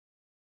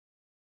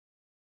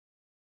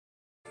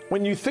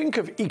When you think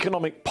of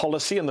economic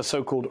policy and the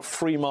so-called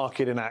free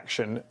market in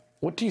action,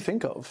 what do you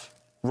think of?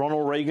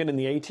 Ronald Reagan in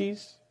the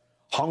 80s?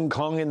 Hong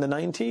Kong in the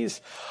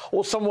 90s?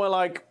 Or somewhere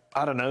like,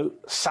 I don't know,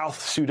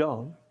 South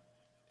Sudan?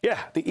 Yeah,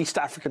 the East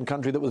African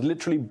country that was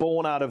literally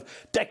born out of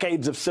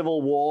decades of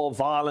civil war,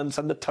 violence,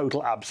 and the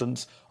total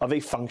absence of a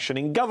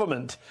functioning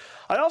government.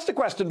 I asked the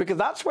question because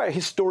that's where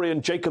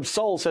historian Jacob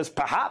Soll says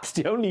perhaps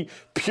the only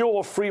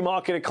pure free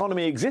market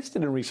economy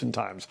existed in recent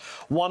times,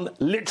 one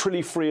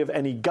literally free of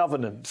any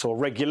governance or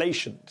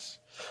regulations.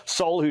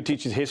 Soll, who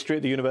teaches history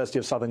at the University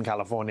of Southern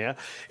California,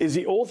 is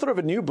the author of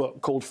a new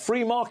book called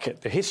Free Market,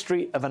 The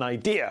History of an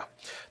Idea.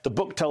 The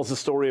book tells the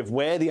story of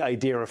where the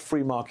idea of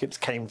free markets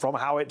came from,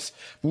 how its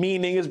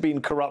meaning has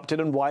been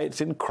corrupted, and why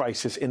it's in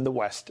crisis in the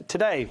West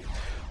today.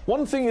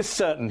 One thing is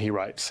certain, he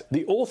writes,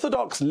 the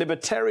orthodox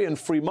libertarian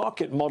free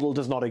market model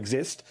does not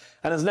exist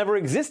and has never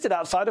existed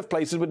outside of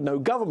places with no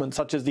government,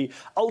 such as the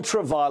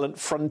ultra-violent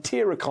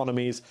frontier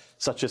economies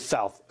such as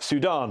South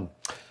Sudan.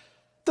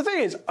 The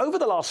thing is, over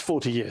the last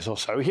 40 years or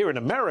so, here in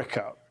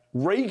America,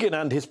 Reagan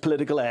and his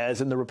political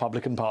heirs in the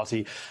Republican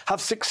Party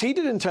have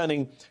succeeded in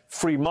turning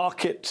free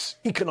markets,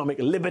 economic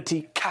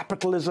liberty,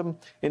 capitalism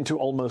into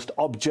almost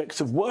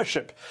objects of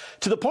worship,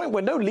 to the point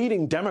where no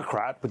leading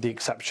Democrat, with the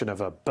exception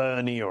of a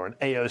Bernie or an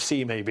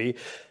AOC maybe,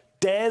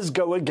 dares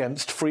go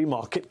against free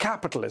market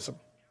capitalism.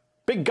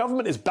 Big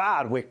government is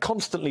bad, we're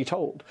constantly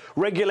told.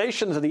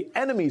 Regulations are the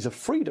enemies of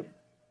freedom.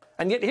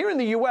 And yet here in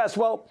the US,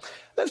 well,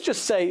 let's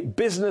just say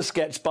business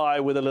gets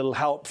by with a little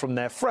help from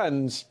their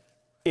friends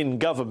in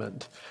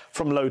government.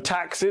 From low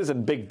taxes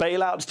and big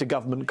bailouts to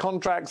government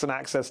contracts and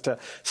access to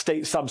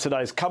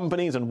state-subsidized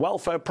companies and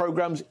welfare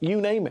programs,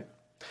 you name it.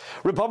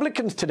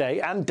 Republicans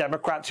today and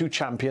Democrats who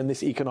champion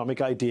this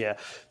economic idea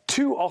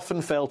too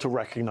often fail to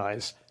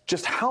recognize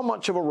just how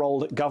much of a role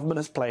that government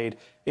has played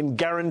in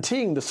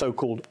guaranteeing the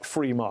so-called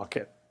free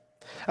market.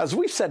 As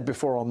we've said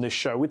before on this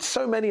show, with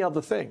so many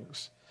other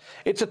things,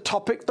 it's a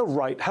topic the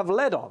right have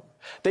led on.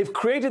 They've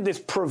created this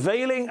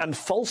prevailing and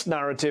false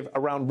narrative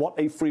around what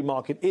a free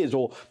market is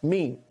or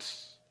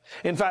means.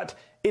 In fact,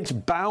 it's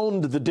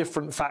bound the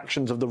different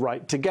factions of the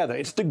right together.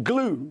 It's the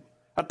glue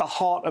at the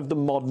heart of the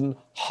modern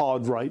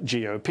hard-right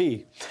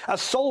GOP.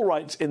 As Soll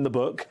writes in the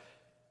book,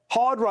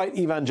 hard-right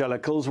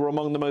evangelicals were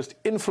among the most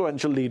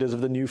influential leaders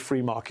of the new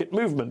free market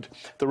movement.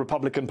 The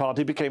Republican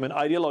Party became an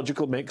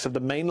ideological mix of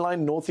the mainline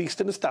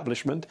Northeastern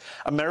establishment,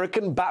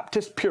 American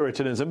Baptist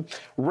Puritanism,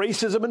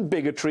 racism and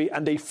bigotry,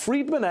 and a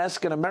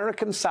Friedman-esque and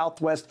American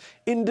Southwest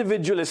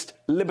individualist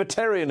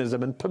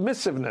libertarianism and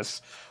permissiveness,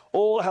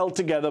 all held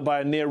together by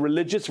a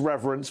near-religious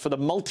reverence for the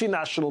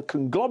multinational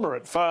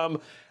conglomerate firm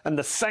and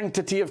the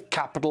sanctity of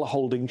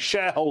capital-holding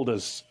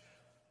shareholders.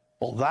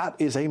 Well, that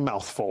is a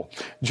mouthful.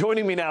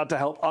 Joining me now to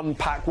help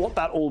unpack what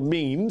that all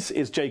means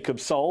is Jacob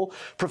Soll,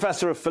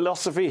 professor of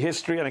philosophy,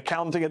 history, and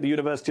accounting at the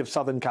University of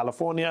Southern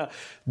California.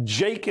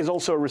 Jake is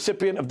also a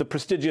recipient of the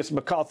prestigious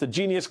MacArthur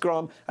Genius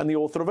Grant and the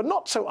author of a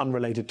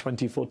not-so-unrelated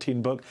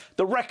 2014 book,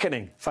 The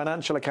Reckoning,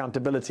 Financial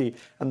Accountability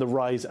and the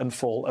Rise and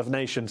Fall of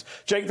Nations.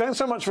 Jake, thanks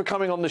so much for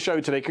coming on the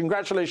show today.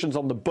 Congratulations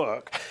on the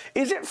book.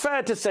 Is it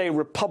fair to say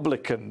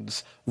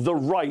Republicans, the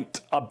right,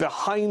 are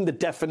behind the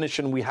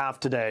definition we have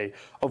today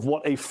of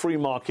what a free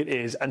market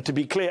is? And to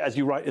be clear, as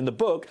you write in the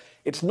book,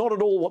 it's not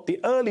at all what the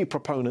early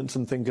proponents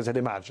and thinkers had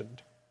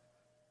imagined.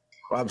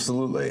 Well,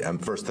 absolutely.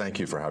 And first, thank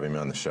you for having me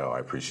on the show. I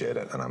appreciate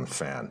it, and I'm a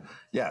fan.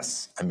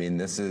 Yes, I mean,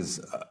 this is,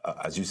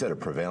 as you said, a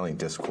prevailing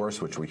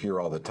discourse, which we hear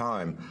all the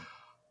time,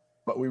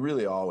 but we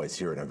really always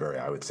hear it in a very,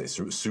 I would say,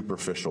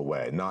 superficial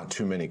way. Not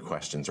too many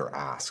questions are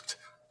asked.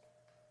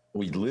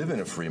 We live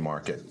in a free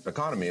market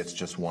economy. It's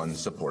just one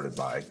supported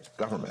by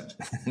government,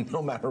 no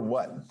matter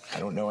what. I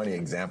don't know any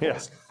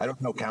examples. I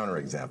don't know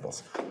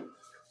counterexamples.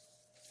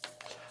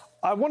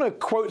 I want to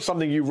quote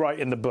something you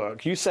write in the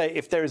book. You say,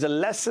 if there is a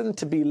lesson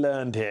to be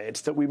learned here, it's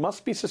that we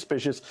must be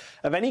suspicious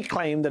of any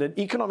claim that an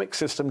economic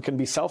system can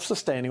be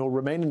self-sustaining or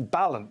remain in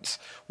balance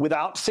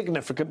without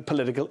significant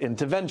political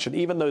intervention.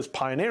 Even those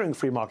pioneering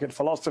free market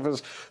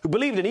philosophers who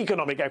believed in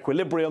economic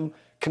equilibrium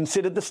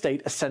considered the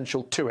state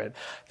essential to it.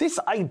 This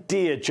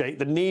idea, Jake,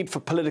 the need for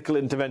political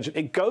intervention,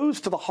 it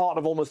goes to the heart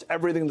of almost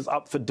everything that's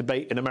up for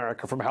debate in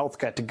America, from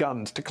healthcare to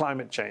guns to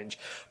climate change.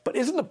 But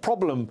isn't the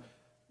problem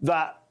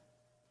that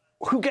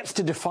who gets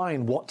to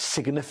define what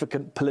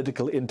significant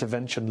political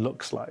intervention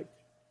looks like?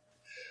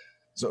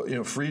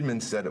 So,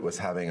 Friedman said it was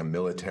having a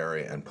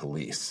military and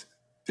police.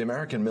 The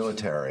American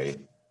military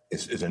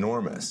is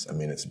enormous. I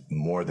mean, it's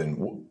more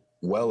than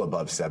well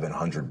above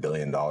 $700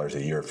 billion a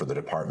year for the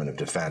Department of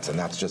Defense, and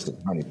that's just a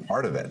tiny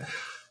part of it.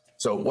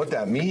 So what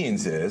that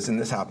means is, and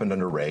this happened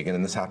under Reagan,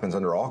 and this happens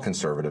under all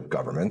conservative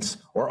governments,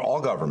 or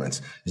all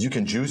governments, is you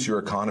can juice your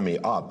economy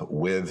up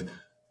with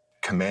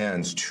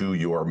commands to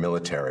your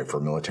military for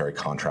military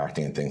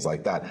contracting and things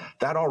like that.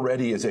 That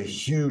already is a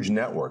huge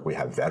network. We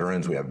have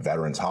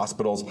veterans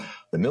hospitals.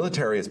 The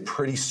military is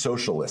pretty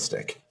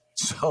socialistic.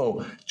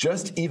 So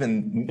just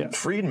even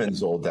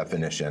Friedman's old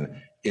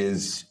definition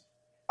is,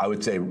 I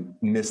would say,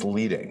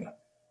 misleading.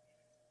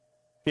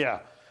 Yeah.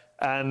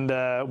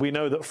 And we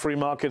know that free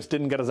markets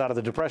didn't get us out of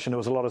the Depression. There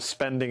was a lot of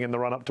spending in the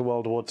run-up to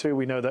World War II.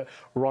 We know that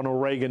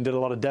Ronald Reagan did a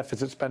lot of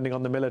deficit spending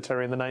on the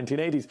military in the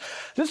 1980s.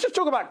 Let's just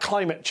talk about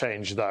climate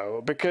change,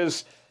 though,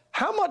 because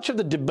how much of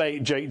the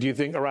debate, Jake, do you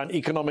think around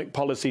economic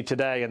policy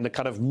today and the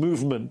kind of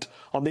movement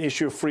on the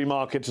issue of free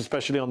markets,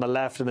 especially on the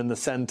left and in the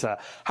center,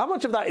 how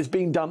much of that is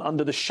being done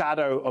under the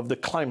shadow of the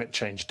climate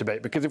change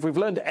debate? Because if we've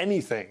learned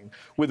anything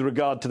with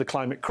regard to the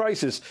climate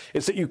crisis,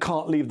 it's that you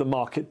can't leave the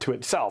market to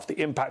itself. The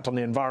impact on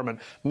the environment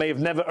may have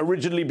never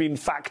originally been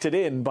factored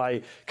in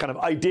by kind of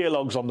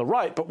ideologues on the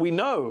right, but we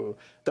know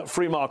that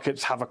free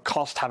markets have a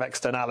cost, have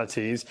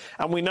externalities,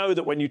 and we know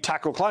that when you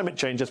tackle climate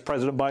change, as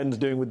President Biden's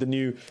doing with the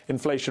new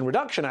Inflation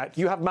Reduction Act,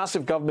 you have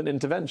massive government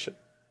intervention.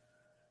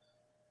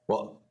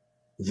 Well,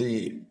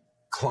 the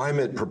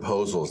climate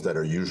proposals that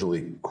are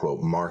usually,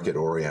 quote,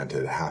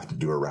 market-oriented have to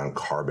do around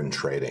carbon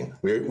trading.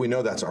 We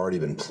know that's already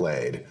been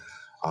played.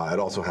 It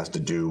also has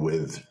to do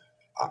with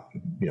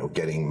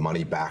getting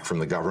money back from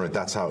the government.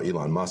 That's how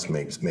Elon Musk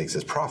makes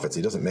his profits.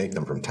 He doesn't make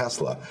them from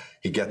Tesla.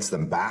 He gets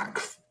them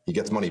back. He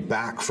gets money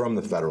back from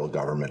the federal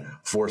government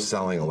for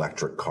selling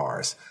electric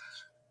cars.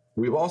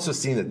 We've also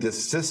seen that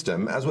this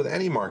system, as with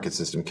any market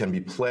system, can be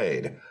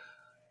played.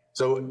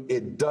 So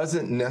it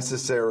doesn't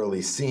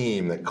necessarily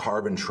seem that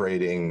carbon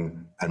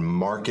trading and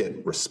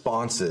market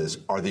responses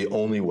are the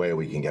only way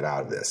we can get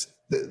out of this.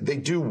 They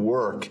do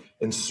work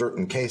in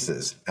certain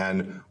cases,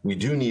 and we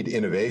do need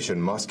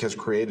innovation. Musk has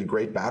created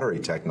great battery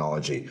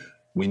technology.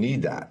 We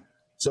need that.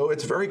 So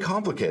it's very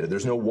complicated.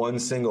 There's no one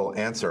single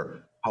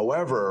answer.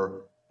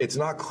 However, it's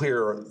not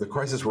clear. The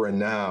crisis we're in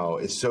now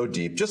is so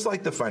deep, just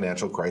like the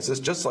financial crisis,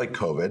 just like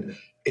COVID.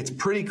 It's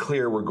pretty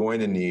clear we're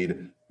going to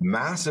need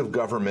massive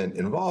government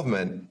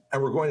involvement,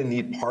 and we're going to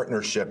need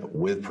partnership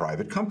with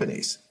private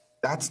companies.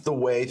 That's the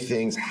way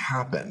things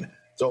happen.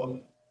 So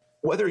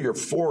whether you're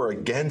for or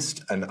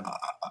against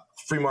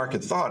free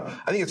market thought,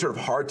 I think it's sort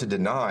of hard to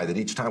deny that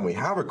each time we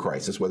have a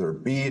crisis, whether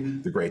it be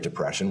the Great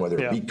Depression, whether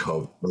it be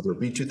COVID, whether it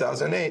be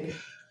 2008,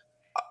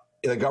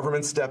 the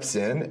government steps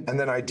in, and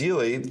then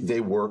ideally they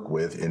work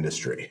with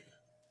industry.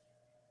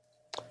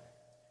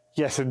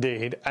 Yes,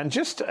 indeed. And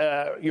just,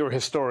 you're a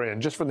historian,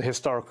 just from the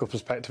historical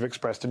perspective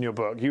expressed in your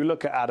book, you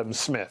look at Adam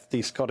Smith,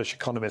 the Scottish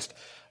economist,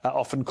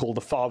 often called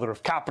the father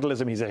of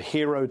capitalism. He's a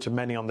hero to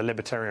many on the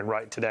libertarian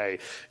right today.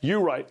 You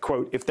write,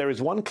 quote, "If there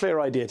is one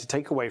clear idea to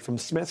take away from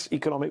Smith's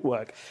economic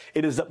work,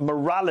 it is that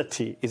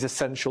morality is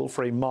essential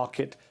for a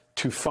market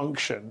to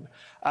function."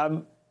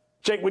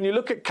 Jake, when you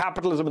look at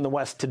capitalism in the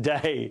West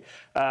today,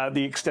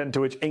 the extent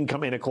to which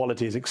income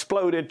inequality has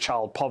exploded,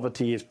 child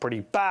poverty is pretty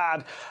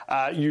bad.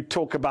 You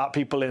talk about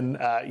people in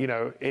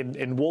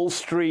Wall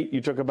Street.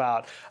 You talk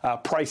about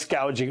price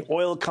gouging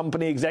oil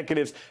company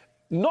executives.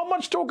 Not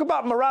much talk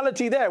about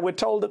morality there. We're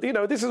told that,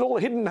 this is all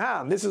hidden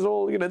hand. This is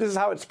all, this is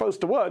how it's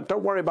supposed to work.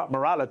 Don't worry about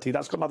morality.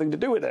 That's got nothing to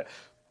do with it.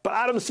 But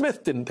Adam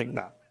Smith didn't think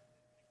that.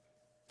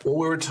 Well,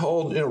 we were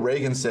told,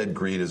 Reagan said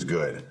greed is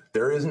good.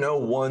 There is no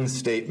one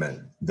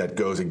statement that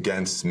goes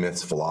against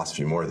Smith's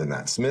philosophy more than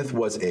that. Smith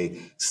was a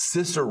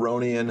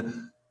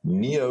Ciceronian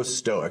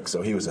neo-Stoic,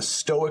 so he was a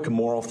Stoic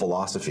moral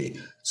philosophy.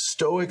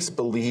 Stoics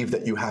believe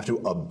that you have to,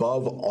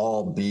 above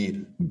all,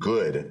 be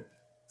good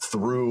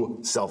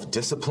through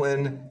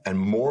self-discipline and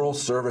moral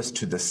service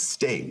to the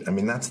state. I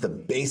mean, that's the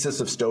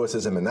basis of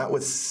Stoicism, and that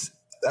was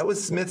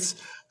Smith's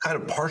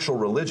kind of partial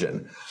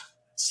religion.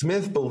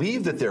 Smith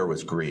believed that there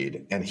was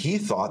greed, and he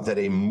thought that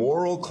a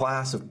moral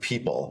class of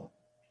people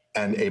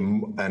and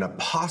a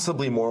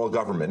possibly moral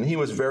government, and he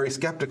was very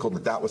skeptical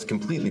that that was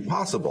completely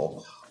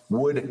possible,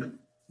 would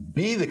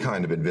be the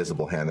kind of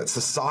invisible hand, that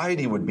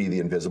society would be the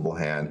invisible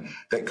hand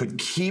that could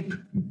keep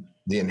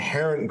the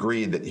inherent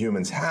greed that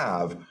humans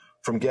have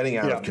from getting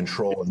out of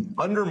control and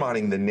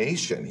undermining the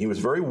nation. He was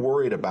very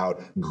worried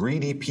about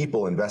greedy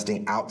people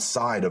investing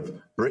outside of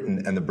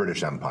Britain and the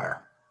British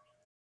Empire.